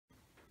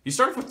You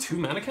start off with 2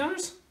 mana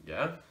counters?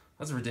 Yeah.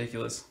 That's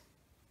ridiculous.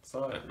 It's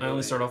not really. I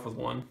only start off with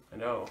 1. I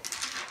know.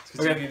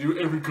 Because you can do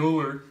every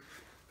color.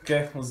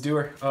 Okay, let's do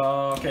her.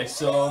 Okay,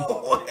 so...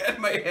 Oh, I had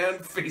my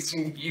hand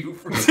facing you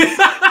for a second.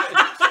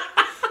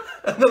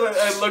 And then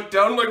I looked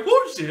down, I'm like,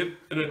 whoa, shit.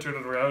 And I turned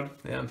it around.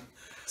 Yeah.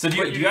 So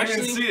do you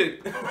actually see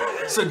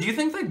it? So do you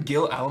think that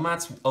Gill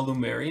Alhama'at's a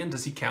Lumerian?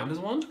 Does he count as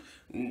one?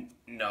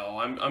 No,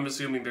 I'm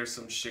assuming there's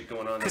some shit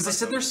going on. Because they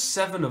said there's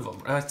 7 of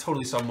them. I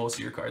totally saw most of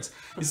your cards.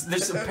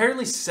 There's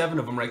apparently 7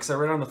 of them, right? Because I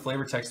read on the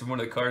flavor text of one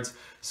of the cards.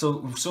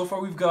 So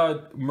far we've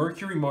got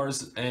Mercury,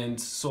 Mars, and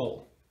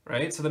Sol,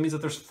 right? So that means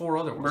that there's 4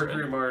 other ones,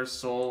 Mercury, right? Mars,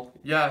 Sol.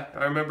 Yeah,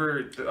 I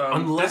remember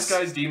this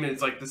guy's demon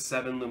is like the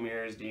 7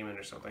 Lumeria's demon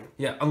or something.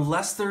 Yeah,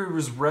 unless there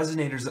was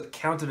resonators that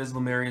counted as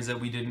Lumerians that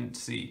we didn't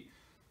see.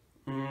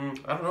 I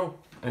don't know.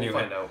 Anyway.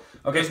 We'll find out.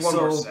 Okay, There's one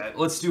more so set.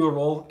 let's do a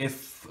roll.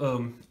 If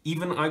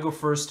even I go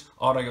first,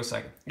 odd I go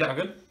second. Yeah.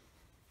 Sound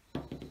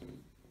good?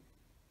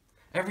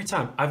 Every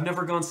time. I've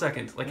never gone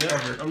second, like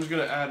ever. I'm just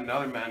gonna add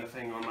another mana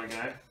thing on my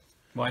guy.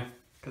 Why?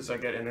 Because I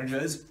get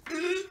energized.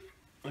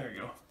 There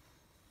you go.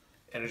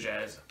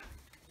 Energize.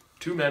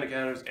 2 mana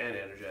counters and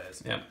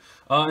energize. Yeah.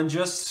 And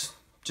just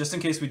in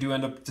case we do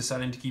end up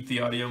deciding to keep the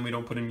audio and we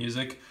don't put in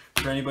music,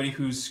 for anybody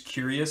who's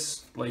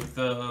curious, like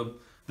the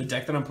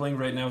deck that I'm playing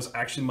right now is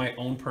actually my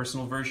own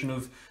personal version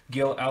of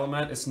Gill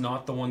Alhama'at. It's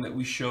not the one that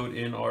we showed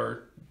in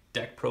our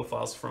deck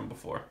profiles from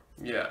before.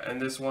 Yeah, and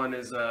this one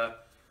is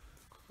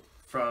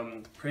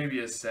from the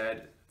previous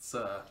set. It's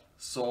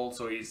Sol,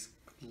 so he's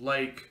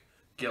like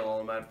Gill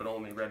Alhama'at, but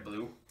only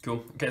red-blue.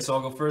 Cool. Okay, so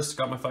I'll go first.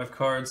 Got my 5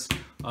 cards.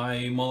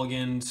 I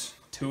mulliganed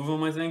 2 of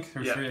them, I think,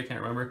 or 3. I can't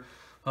remember.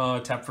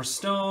 Tap for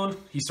stone.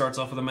 He starts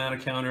off with a mana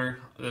counter.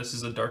 This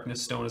is a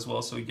darkness stone as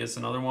well, so he gets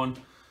another one.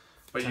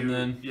 But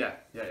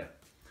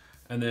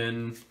And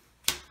then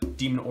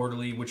Demon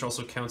Orderly, which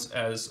also counts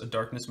as a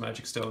darkness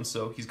magic stone,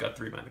 so he's got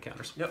 3 mana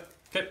counters. Yep.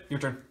 Okay, your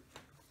turn.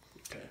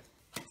 Okay.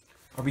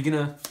 Are we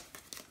gonna...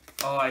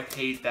 Oh, I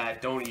hate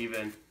that. Don't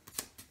even.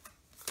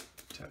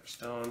 Tap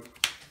stone.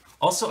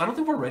 Also, I don't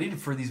think we're ready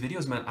for these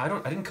videos, man. I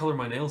didn't color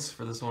my nails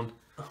for this one.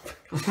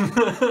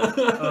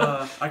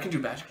 I can do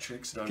magic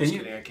tricks. No, I'm just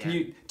kidding. I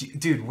can't.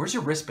 Dude, where's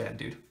your wristband,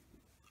 dude?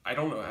 I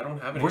don't know. I don't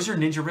have any. Where's your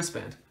ninja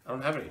wristband? I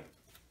don't have any.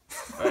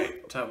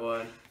 Alright, tap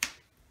 1.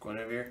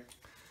 Guinevere.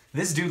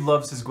 This dude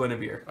loves his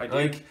Guinevere. I do.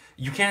 Like,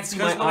 you can't see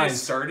my Because when I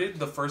eyes. started,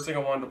 the first thing I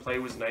wanted to play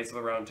was Knights of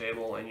the Round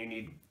Table, and you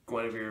need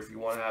Guinevere if you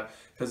want to have...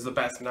 Because the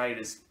best knight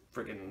is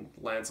freaking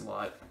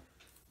Lancelot.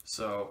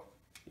 So,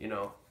 you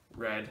know,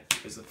 red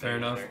is the thing. Fair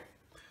enough.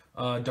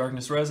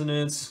 Darkness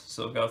Resonance,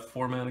 so I've got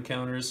 4 mana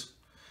counters.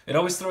 It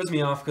always throws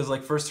me off because,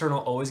 like, first turn I'll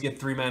always get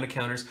 3 mana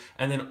counters,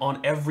 and then on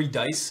every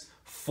dice,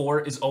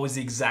 4 is always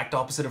the exact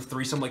opposite of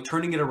 3, so I'm, like,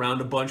 turning it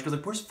around a bunch because,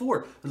 like, where's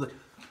 4? I was like,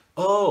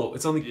 oh,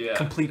 it's on the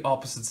complete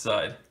opposite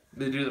side.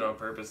 They do that on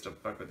purpose to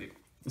fuck with you.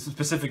 This is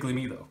specifically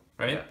me, though,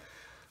 right?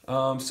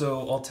 Yeah.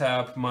 So I'll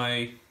tap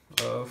my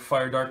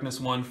Fire Darkness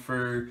 1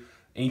 for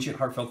Ancient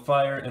Heartfelt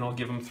Fire, and I'll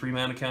give him 3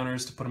 mana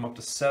counters to put him up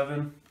to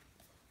 7.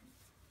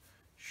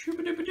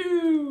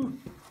 Shoo-ba-doo-ba-doo!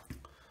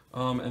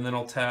 And then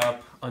I'll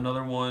tap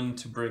another one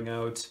to bring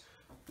out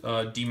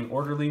Demon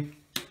Orderly,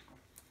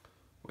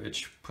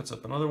 which puts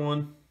up another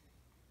one.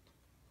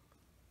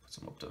 Puts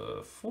him up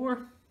to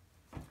 4.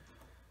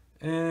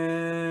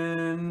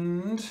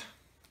 And...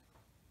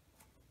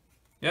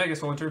 yeah, I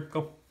guess I'll enter.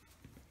 Go.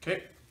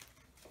 Okay.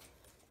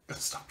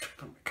 Stop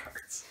tripping my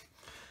cards.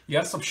 You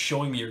gotta stop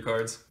showing me your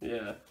cards.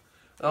 Yeah.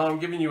 I'm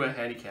giving you a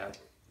handicap.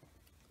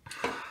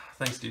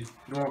 Thanks, dude.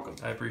 You're welcome.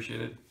 I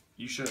appreciate it.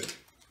 You should.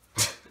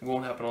 It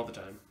won't happen all the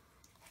time.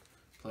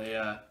 Play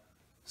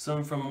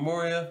Summon from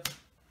Memoria.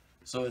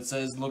 So it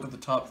says look at the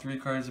top 3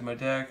 cards in my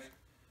deck.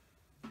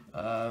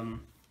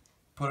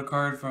 Put a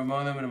card from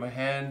among them into my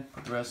hand.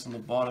 Put the rest on the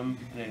bottom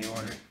in any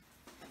order.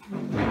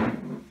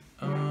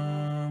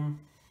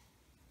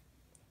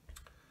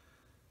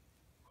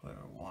 What do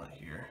I want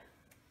here?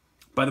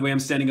 By the way, I'm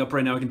standing up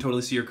right now. I can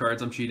totally see your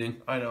cards. I'm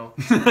cheating. I know.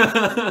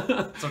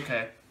 It's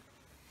okay.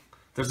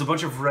 There's a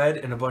bunch of red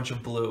and a bunch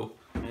of blue.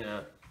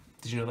 Yeah.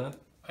 Did you know that?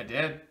 I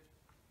did.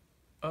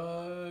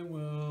 I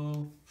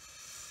will...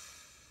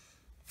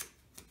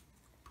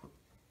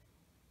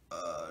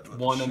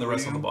 One and the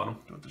rest on the bottom.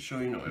 Do I have to show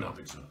you? No, I don't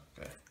think so.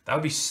 Okay. That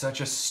would be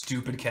such a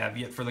stupid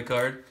caveat for the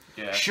card.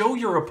 Yeah. Show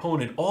your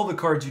opponent all the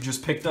cards you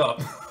just picked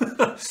up.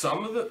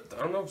 Some of the... I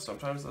don't know.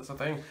 Sometimes that's a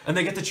thing. And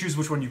they get to choose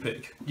which one you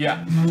pick.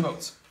 Yeah.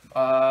 Votes.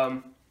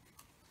 And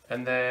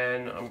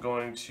then I'm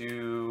going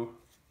to...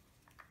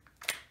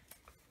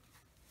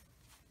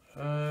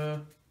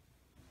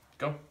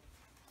 go.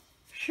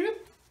 Shoot.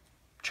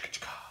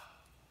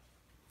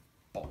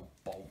 Boom,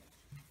 boom.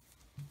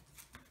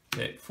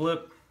 Okay,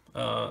 flip.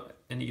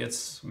 And he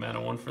gets mana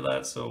 1 for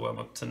that, so I'm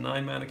up to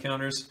 9 mana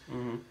counters.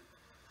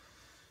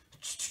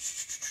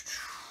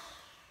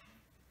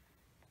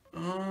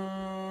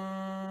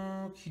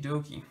 Okie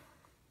dokie.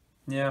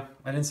 Yeah,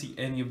 I didn't see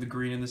any of the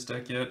green in this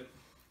deck yet.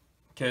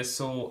 Okay,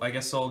 so I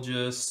guess I'll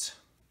just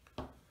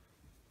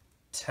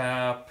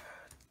tap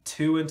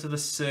 2 into the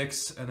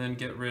 6 and then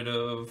get rid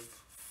of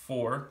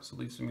 4, so it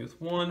leaves me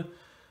with 1.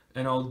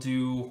 And I'll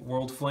do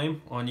World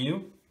Flame on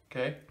you.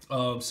 Okay.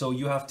 So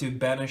you have to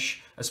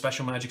banish a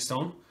special magic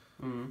stone.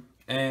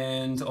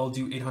 And I'll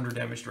do 800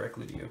 damage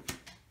directly to you.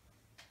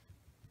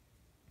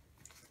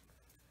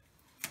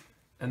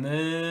 And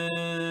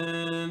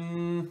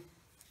then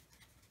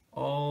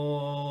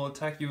I'll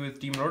attack you with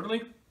Demon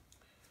Orderly.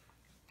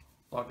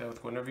 Lock that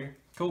with Guinevere.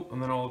 Cool.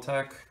 And then I'll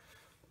attack...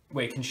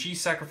 Wait, can she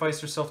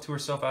sacrifice herself to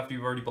herself after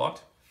you've already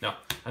blocked? No.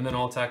 And then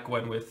I'll attack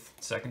Gwen with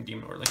second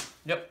Demon Orderly.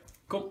 Yep.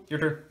 Cool. Your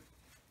turn.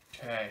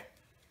 Okay.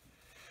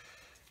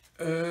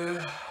 Do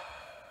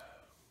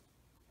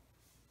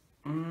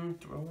I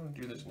want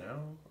to do this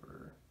now,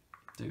 or...?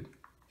 Dude,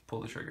 pull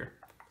the trigger.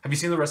 Have you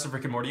seen the rest of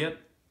Rick and Morty yet?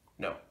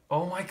 No.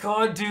 Oh my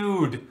god,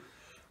 dude!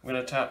 I'm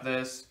gonna tap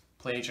this,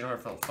 play Ancient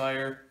Heartfelt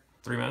Fire.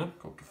 3 mana?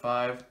 Go up to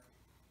 5.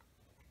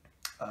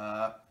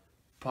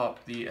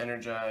 Pop the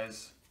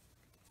Energize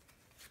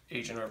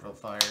Ancient Heartfelt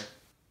Fire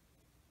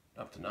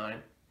up to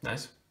 9.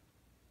 Nice.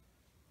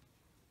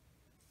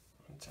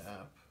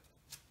 Tap.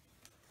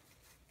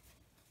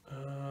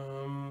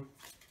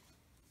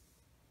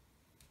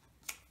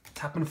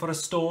 Tapping for a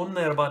stone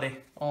there, buddy.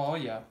 Oh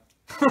yeah.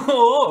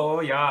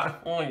 Oh yeah.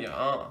 Oh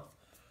yeah.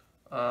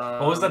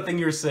 What was that thing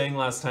you were saying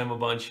last time a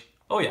bunch?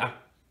 Oh yeah.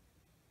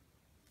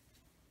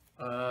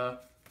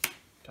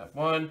 Tap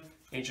 1.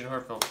 Ancient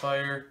Heartfelt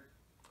Fire.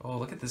 Oh,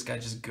 look at this guy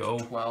just go.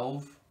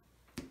 12.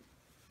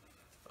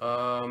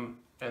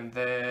 And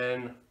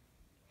then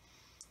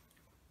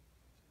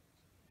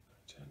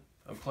 10.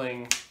 I'm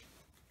playing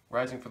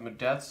Rising from the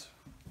Depths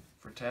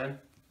for 10.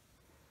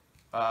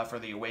 For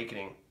the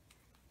Awakening.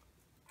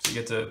 So you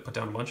get to put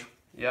down a bunch?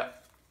 Yeah.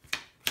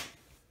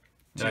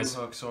 Nice. 2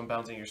 hooks, so I'm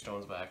bouncing your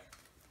stones back.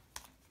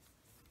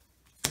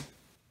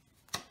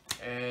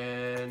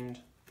 And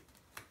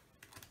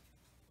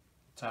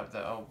tap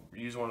that. I'll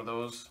use one of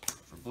those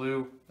for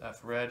blue, that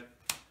for red.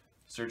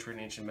 Search for an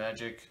ancient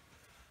magic.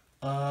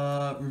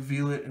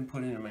 Reveal it and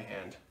put it in my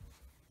hand.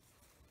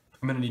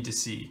 I'm gonna need to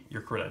see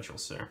your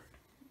credentials, sir.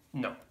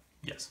 No.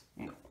 Yes.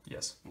 No.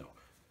 Yes. No.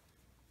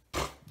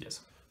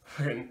 Yes.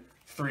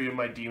 3 of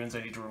my demons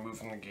I need to remove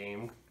from the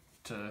game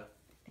to,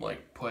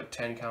 like, put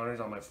 10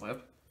 counters on my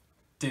flip.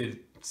 Dude,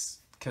 it's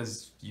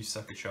because you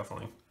suck at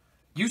shuffling.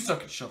 You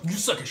suck at shuffling. You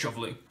suck at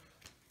shuffling.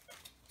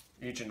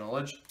 Ancient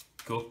Knowledge.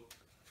 Cool.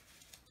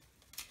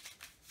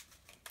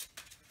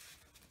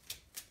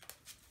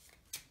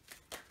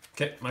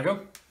 Okay, my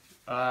go?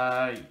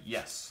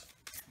 Yes.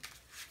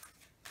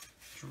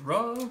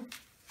 Draw.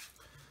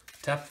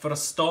 Tap for a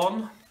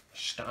stone.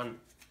 Stun.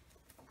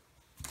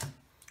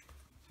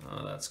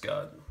 That's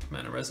got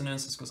mana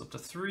resonance. This goes up to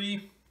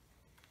 3.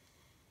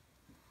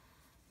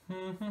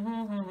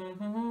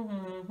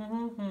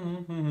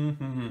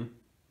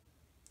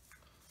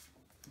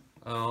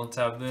 I'll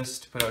tap this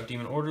to put out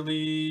Demon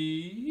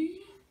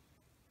Orderly.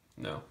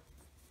 No.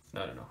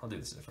 No. I'll do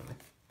this differently.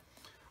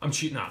 I'm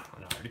cheating. No, I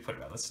already put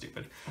it out. That's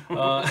stupid.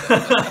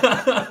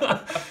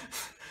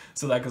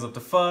 So that goes up to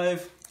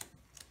 5.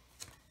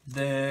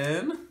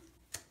 Then...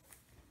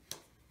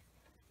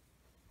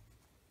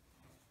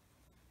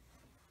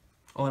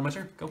 I'll end my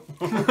turn. Go.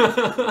 What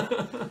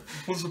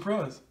a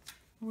surprise.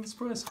 What a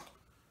surprise.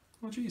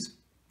 Oh, jeez.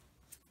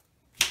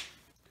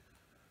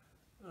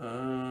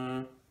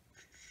 Do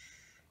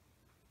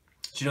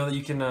you know that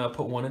you can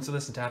put 1 into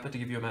this and tap it to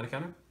give you a mana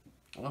counter?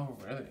 Oh,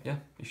 really? Yeah,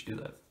 you should do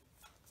that.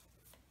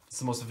 It's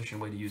the most efficient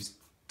way to use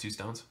 2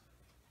 stones.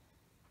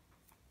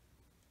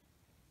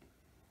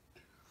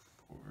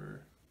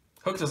 4.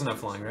 Hook doesn't have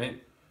flying,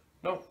 right?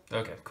 No.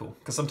 Okay, cool.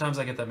 Because sometimes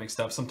I get that mixed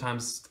up.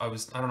 Sometimes I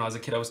don't know, as a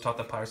kid I was taught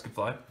that pirates could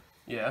fly.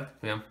 Yeah.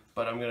 Yeah.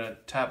 But I'm going to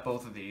tap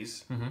both of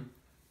these. Mm-hmm.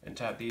 And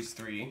tap these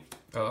 3.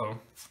 Uh-oh.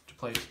 To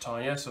play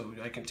Titania, so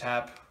I can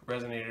tap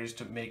Resonators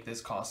to make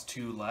this cost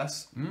 2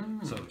 less.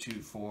 So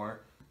 2, 4,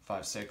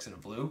 5, 6, and a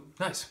blue.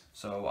 Nice.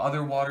 So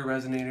other water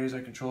resonators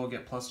I control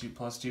get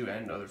 +2/+2,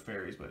 and other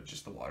fairies, but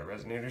just the water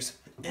resonators.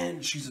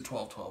 And she's a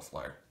 12/12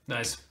 flyer.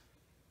 Nice.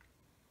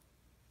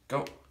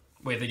 Go.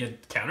 Wait, they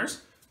get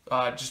counters?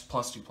 Just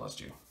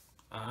 +2/+2.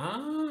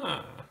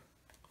 Ah.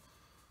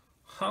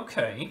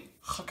 Okay.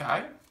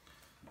 Okay.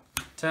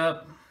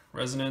 Tap.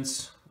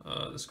 Resonance.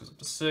 This goes up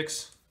to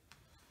 6.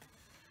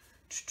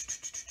 Do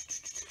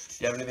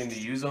you have anything to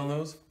use on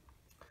those?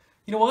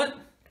 You know what?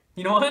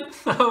 You know what?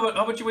 How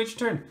about you wait your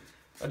turn?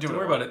 Don't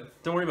worry about it.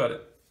 Don't worry about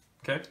it.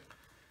 Okay.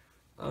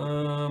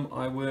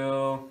 I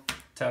will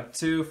tap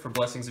 2 for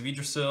Blessings of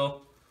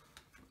Yggdrasil.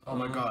 Oh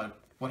my god.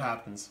 What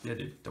happens? Yeah,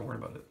 dude. Don't worry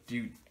about it.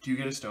 Do you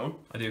get a stone?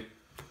 I do.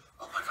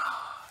 Oh my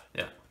god.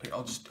 Yeah. Here,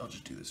 I'll just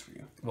do this for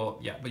you. Well,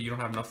 yeah, but you don't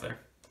have enough there.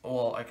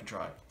 Well, I can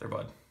try. There,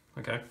 bud.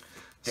 Okay.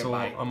 Yeah, So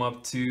bye. I'm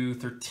up to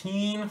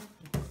 13.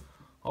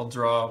 I'll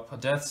drop a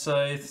Death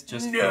Scythe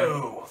just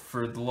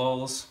for the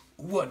lulls.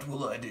 What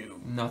will I do?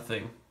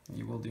 Nothing.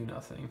 You will do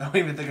nothing. I don't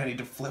even think I need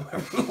to flip my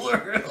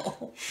ruler at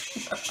all.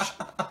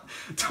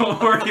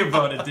 Don't worry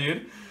about it,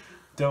 dude.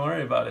 Don't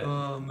worry about it.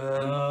 Oh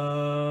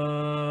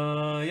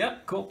man. Yeah,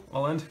 cool.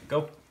 I'll end.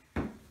 Go.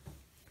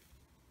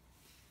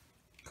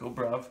 Cool,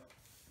 bruv.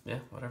 Yeah,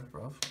 whatever,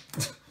 bro.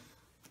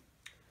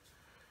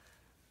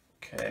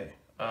 Okay.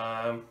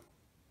 Pop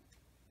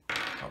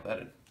that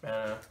in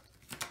mana.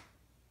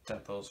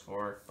 Tap those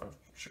 4. I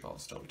should call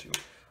it stone 2.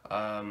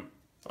 I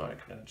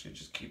can actually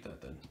just keep that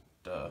then.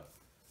 Duh.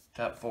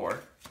 Tap 4.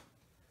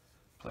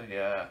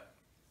 Play,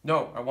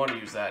 no, I want to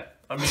use that.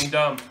 I'm being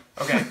dumb.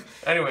 Okay.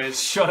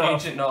 Anyways, Shut up.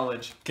 Ancient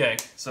knowledge. Okay.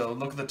 So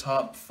look at the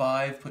top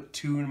 5, put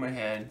 2 in my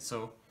hand.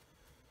 So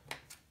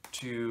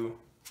 2,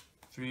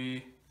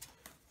 3,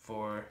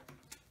 4,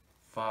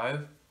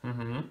 5.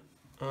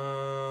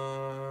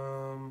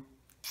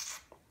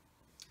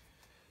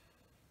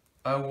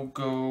 I will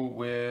go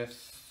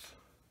with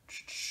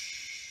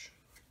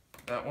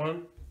that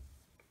one.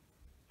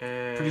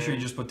 And Pretty sure you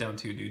just put down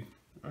 2, dude.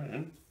 I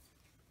didn't.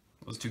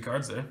 Those 2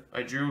 cards there.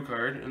 I drew a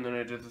card and then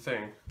I did the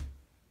thing.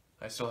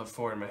 I still have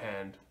 4 in my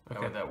hand. Okay.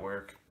 How would that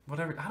work?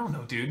 Whatever. I don't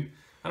know, dude.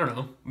 I don't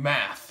know.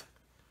 Math.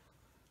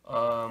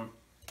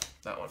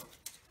 That one.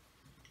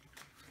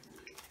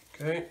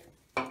 Okay.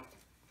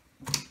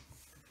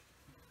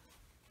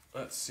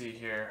 Let's see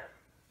here.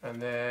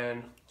 And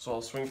then, so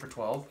I'll swing for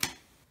 12.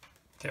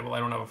 Okay, well, I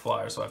don't have a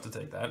flyer, so I have to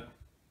take that.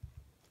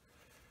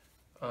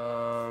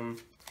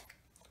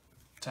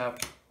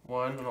 Tap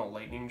 1 and I'll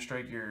lightning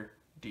strike your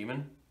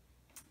demon.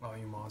 Oh,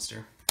 you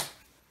monster.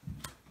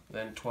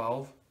 Then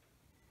 12.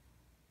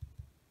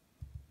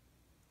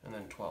 And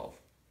then 12.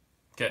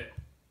 Okay.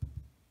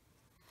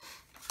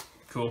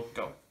 Cool.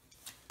 Go.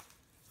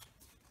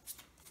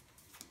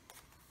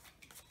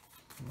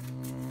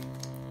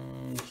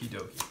 Okie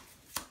dokie.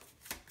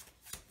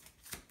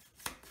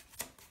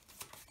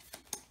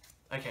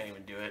 I can't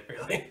even do it,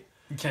 really.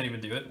 You can't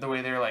even do it. The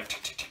way they're like,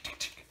 tick, tick, tick, tick,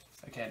 tick.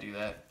 I can't do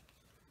that.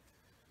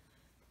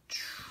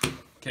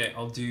 Okay,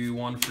 I'll do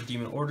 1 for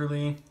Demon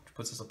Orderly, which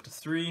puts us up to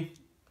 3.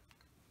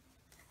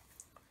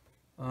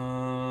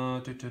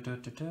 I'll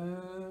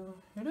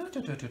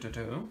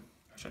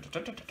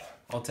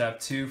tap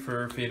 2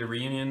 for Fated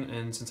Reunion,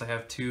 and since I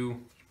have 2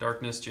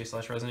 Darkness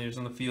J/Resonators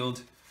on the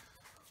field,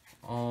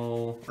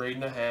 I'll... Right in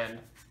the hand.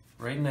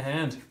 Right in the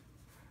hand.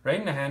 Right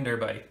in the hand,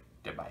 everybody.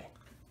 Goodbye.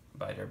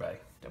 Bye, everybody.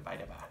 Goodbye,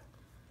 goodbye.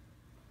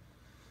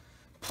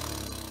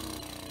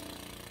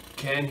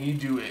 Can he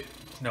do it?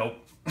 Nope.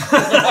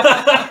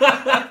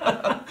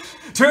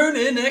 Turn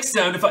in next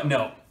sound if I...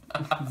 No.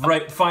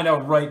 Right. Find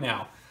out right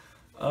now.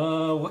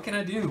 What can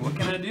I do? What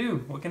can I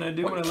do? What can I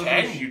do when I live in a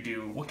What can you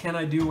do? What can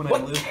I do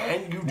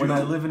when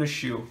I live in a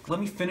shoe? Let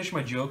me finish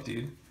my joke,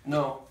 dude.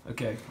 No.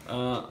 Okay.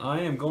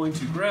 I am going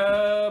to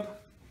grab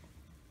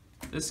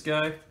this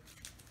guy.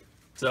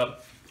 What's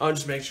up? I'll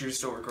just make sure you're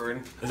still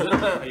recording. Is it?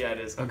 Yeah, it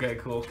is. Okay,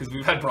 cool. Because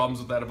we've had problems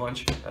with that a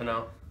bunch. I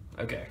know.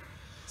 Okay.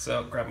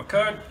 So grab my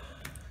card.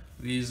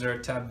 These are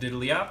tab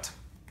diddly apt.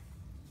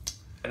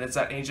 And it's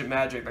that ancient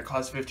magic that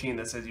costs 15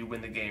 that says you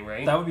win the game,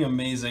 right? That would be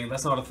amazing.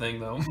 That's not a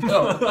thing, though.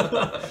 No.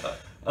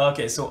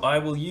 Okay, so I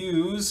will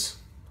use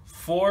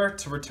 4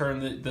 to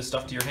return the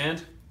stuff to your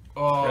hand.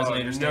 Oh,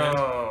 Resonator stand.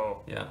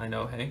 no. Yeah, I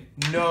know, hey?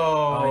 No.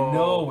 I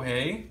know,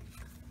 hey?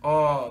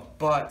 Oh,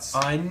 butts.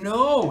 I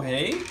know,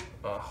 hey?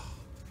 Ugh.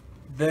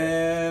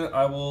 Then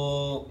I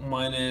will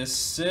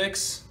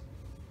 -6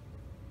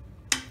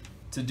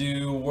 to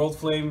do World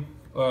Flame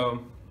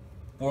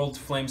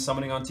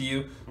summoning onto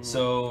you.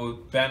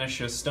 So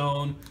banish a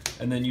stone,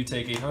 and then you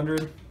take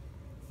 800.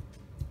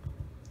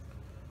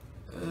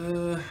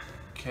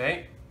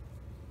 Okay.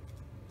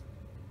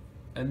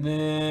 And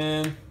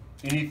then...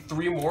 You need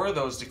 3 more of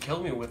those to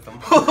kill me with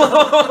them.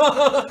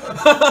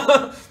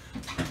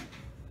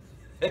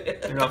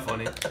 You're not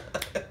funny.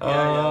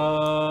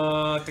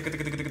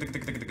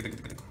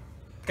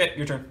 Okay,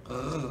 your turn.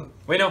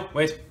 Wait, no,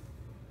 wait.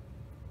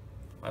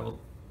 I will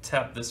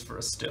tap this for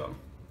a stone.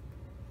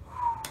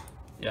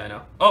 Yeah, I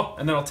know. Oh,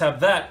 and then I'll tap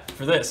that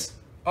for this.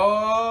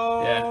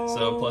 Oh. Yeah,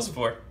 so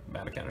 +4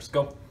 mana counters.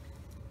 Go.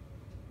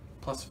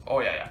 Plus. Oh,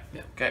 yeah.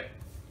 Yeah. Okay.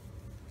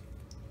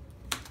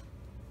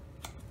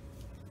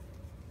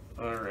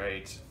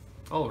 Alright.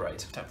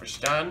 Alright. Tap for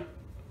Stan.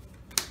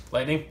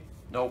 Lightning.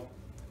 Nope.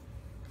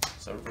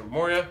 So for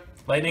Moria.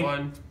 Lightning.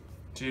 1,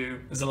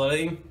 2. Is it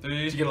lightning?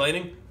 3. Did you get a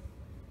lightning?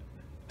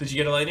 Did you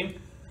get a lightning?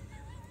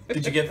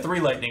 Did you get 3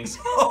 lightnings?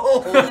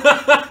 Oh!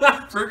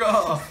 Frick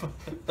off!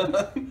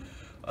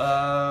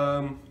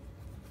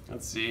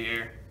 Let's see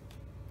here.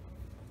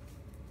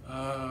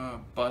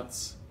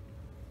 Butts.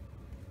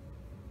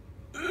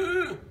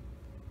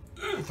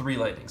 3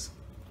 lightnings.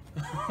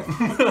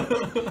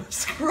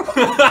 Screw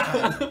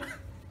up!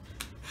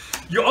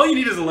 All you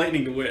need is a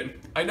lightning to win.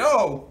 I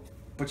know!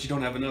 But you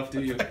don't have enough,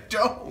 do you? I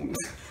don't!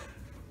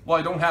 Well,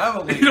 I don't have a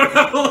You lightning. don't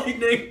have a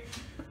lightning!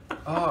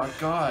 Oh,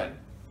 God.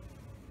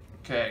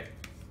 Okay.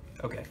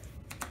 Okay.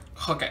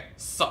 Okay,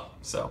 so.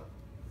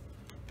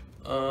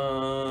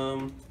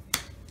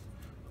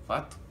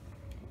 What?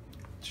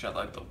 Should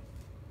I do?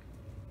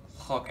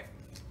 Okay.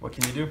 What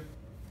can you do?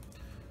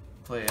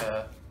 Play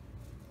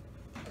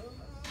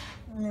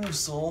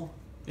Rusel.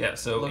 Yeah,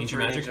 so Look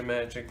ancient for magic. Ancient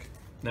magic.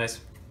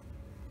 Nice.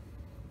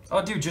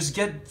 Oh, dude, just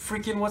get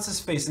freaking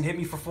what's-his-face and hit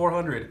me for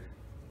 400.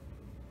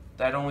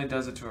 That only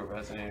does it to a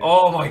resonator.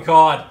 Oh my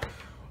god.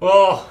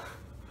 Oh.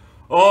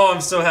 Oh,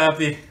 I'm so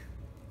happy.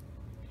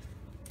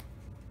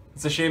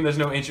 It's a shame there's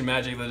no ancient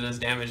magic that does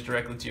damage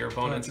directly to your Do I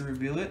have opponents. to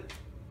reveal it?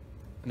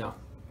 No.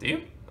 Do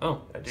you?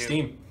 Oh, I do.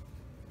 Steam.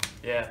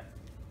 Yeah.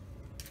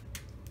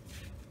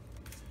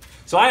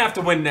 So I have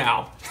to win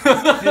now.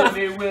 Hit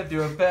me with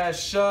your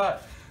best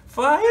shot.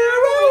 Fire away!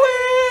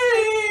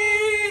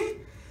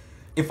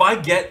 If I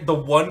get the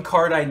one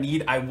card I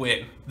need, I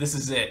win. This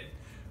is it.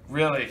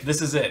 Really?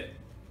 This is it.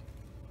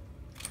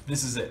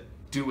 This is it.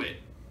 Do it.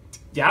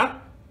 Yeah?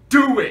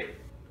 Do it!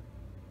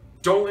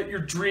 Don't let your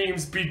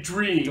dreams be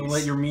dreams. Don't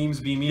let your memes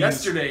be memes.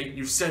 Yesterday,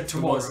 you said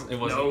tomorrow. It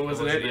wasn't. No, it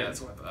wasn't it? it. Yeah,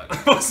 that's what I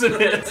thought.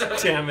 Wasn't it?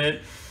 Damn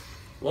it.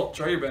 Well,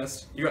 try your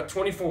best. You got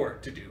 24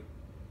 to do.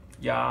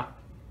 Yeah.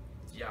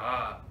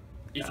 Yeah.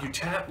 If you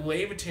tap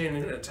Levitan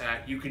in an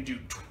attack, you can do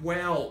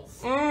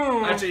 12.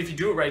 Mm. Actually, if you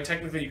do it right,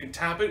 technically you can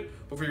tap it,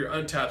 but for your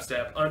untap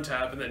step,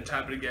 untap and then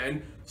tap it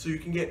again, so you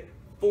can get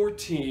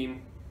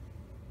 14.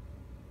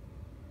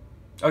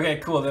 Okay,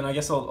 cool. Then I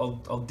guess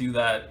I'll do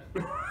that.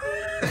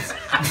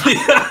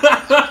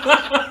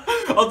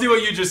 I'll do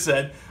what you just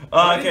said.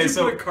 Why Okay, did you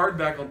so put a card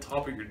back on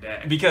top of your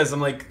deck? because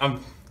I'm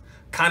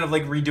kind of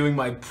like redoing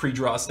my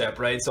pre-draw step,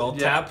 right? So I'll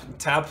tap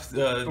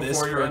this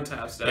Before your for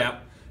untap step. yeah,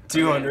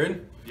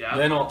 200. Yeah.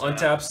 Then I'll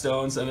untap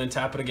stones and then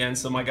tap it again.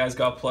 So my guy's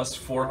got plus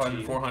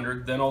 400.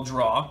 400. Then I'll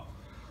draw.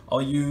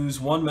 I'll use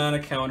 1 mana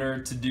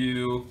counter to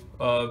do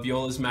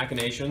Viola's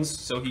Machinations.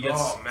 So he gets.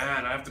 Oh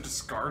man, I have to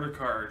discard a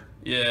card.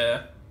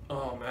 Yeah.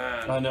 Oh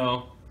man. I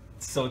know.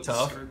 It's so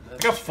tough. Discard I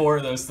that got 4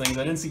 of those things.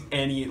 I didn't see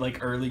any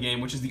like early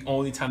game, which is the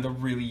only time they're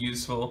really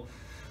useful.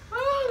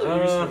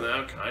 Useful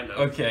now, kind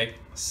of. Okay,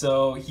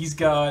 so he's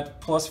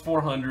got plus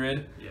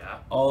 400. Yeah.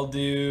 I'll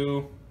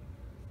do.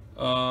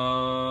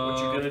 What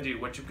you gonna do?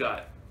 What you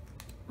got?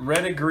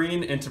 Red and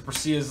green into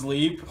Persea's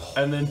Leap,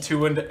 and then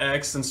 2 into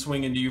X and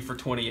swing into you for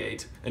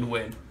 28 and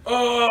win.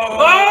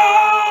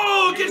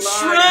 Oh! Get You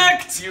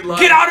shreked! You lied.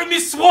 Get out of me,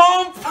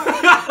 swamp!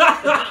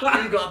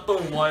 You got the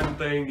one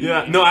thing. You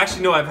Yeah, need. no,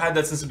 actually, no, I've had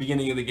that since the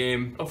beginning of the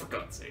game. Oh, for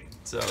God's sake.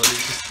 So let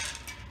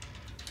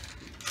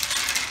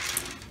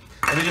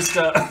me just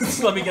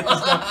let me get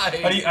this down. How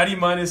do you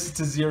minus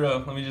to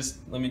 0? Let me just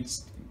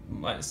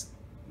minus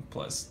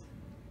plus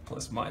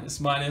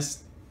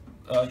minus.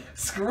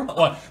 Screw up.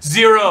 What?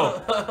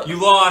 0. You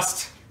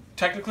lost.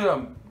 Technically,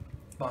 I'm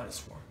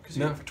 -4 because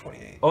you No. went for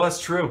 28. Oh, that's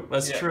true.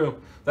 That's Yeah.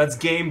 true. That's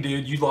game,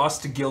 dude. You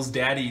lost to Gill's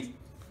daddy.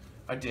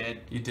 I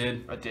did. You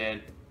did. I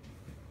did.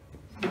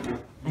 That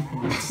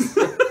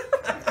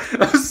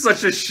was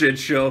such a shit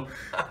show.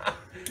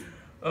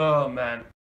 Oh man.